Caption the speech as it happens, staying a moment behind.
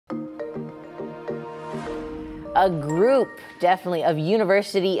A group, definitely, of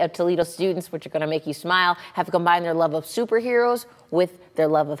University of Toledo students, which are going to make you smile, have combined their love of superheroes with their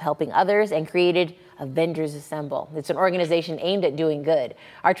love of helping others and created Avengers Assemble. It's an organization aimed at doing good.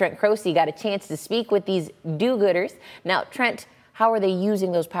 Our Trent Croce got a chance to speak with these do-gooders. Now, Trent, how are they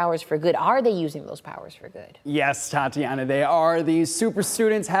using those powers for good? Are they using those powers for good? Yes, Tatiana, they are. These super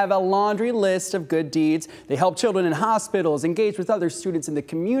students have a laundry list of good deeds. They help children in hospitals, engage with other students in the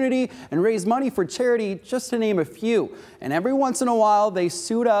community, and raise money for charity, just to name a few. And every once in a while, they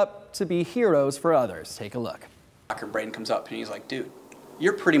suit up to be heroes for others. Take a look. Dr. Brayden comes up and he's like, dude,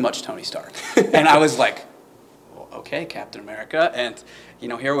 you're pretty much Tony Stark. And I was like, well, okay, Captain America. And, you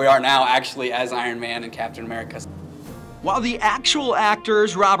know, here we are now actually as Iron Man and Captain America. While the actual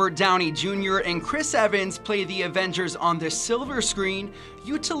actors Robert Downey Jr. and Chris Evans play the Avengers on the silver screen,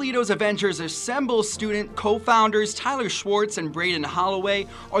 UToledo's Avengers Assemble student co-founders Tyler Schwartz and Brayden Holloway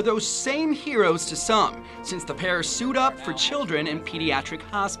are those same heroes to some, since the pair suit up for children in pediatric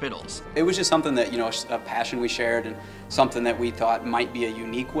hospitals. It was just something that, you know, a passion we shared and something that we thought might be a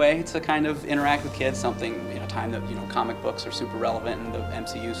unique way to kind of interact with kids, something, you know, time that, you know, comic books are super relevant and the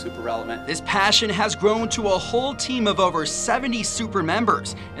MCU is super relevant. This passion has grown to a whole team of over 70 super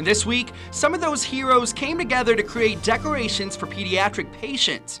members, and this week, some of those heroes came together to create decorations for pediatric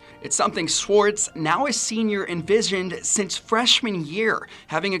patients. It's something Schwartz, now a senior, envisioned since freshman year,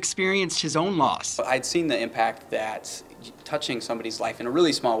 having experienced his own loss. I'd seen the impact that touching somebody's life in a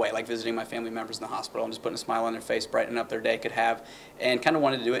really small way, like visiting my family members in the hospital and just putting a smile on their face, brightening up their day, could have, and kind of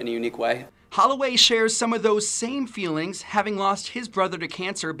wanted to do it in a unique way. Holloway shares some of those same feelings, having lost his brother to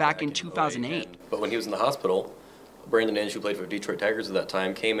cancer back in 2008. But when he was in the hospital, Brandon Inge, who played for Detroit Tigers at that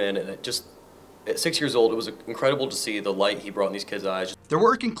time, came in, and it just, at 6 years old, it was incredible to see the light he brought in these kids' eyes. Their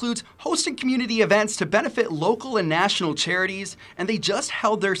work includes hosting community events to benefit local and national charities, and they just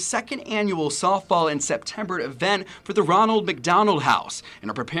held their second annual softball in September event for the Ronald McDonald House, and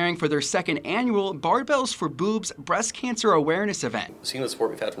are preparing for their second annual Barbells for Boobs breast cancer awareness event. Seeing the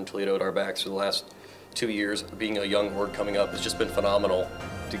support we've had from Toledo at our backs for the last 2 years, being a young org coming up, has just been phenomenal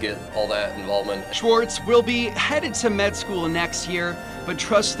to get all that involvement. Schwartz will be headed to med school next year, but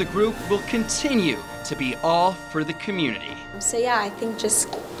trusts the group will continue to be all for the community. So yeah, I think just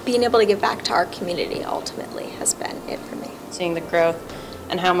being able to give back to our community ultimately has been it for me. Seeing the growth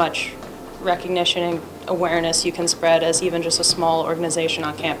and how much recognition and awareness you can spread as even just a small organization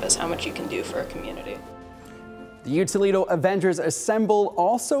on campus, how much you can do for a community. The UToledo Avengers Assemble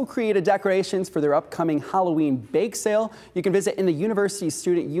also created decorations for their upcoming Halloween bake sale. You can visit in the University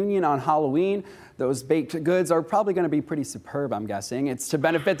Student Union on Halloween. Those baked goods are probably going to be pretty superb, I'm guessing. It's to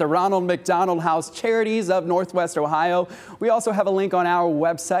benefit the Ronald McDonald House Charities of Northwest Ohio. We also have a link on our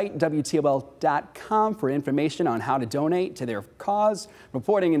website, WTOL.com, for information on how to donate to their cause.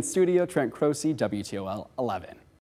 Reporting in studio, Trent Croce, WTOL 11.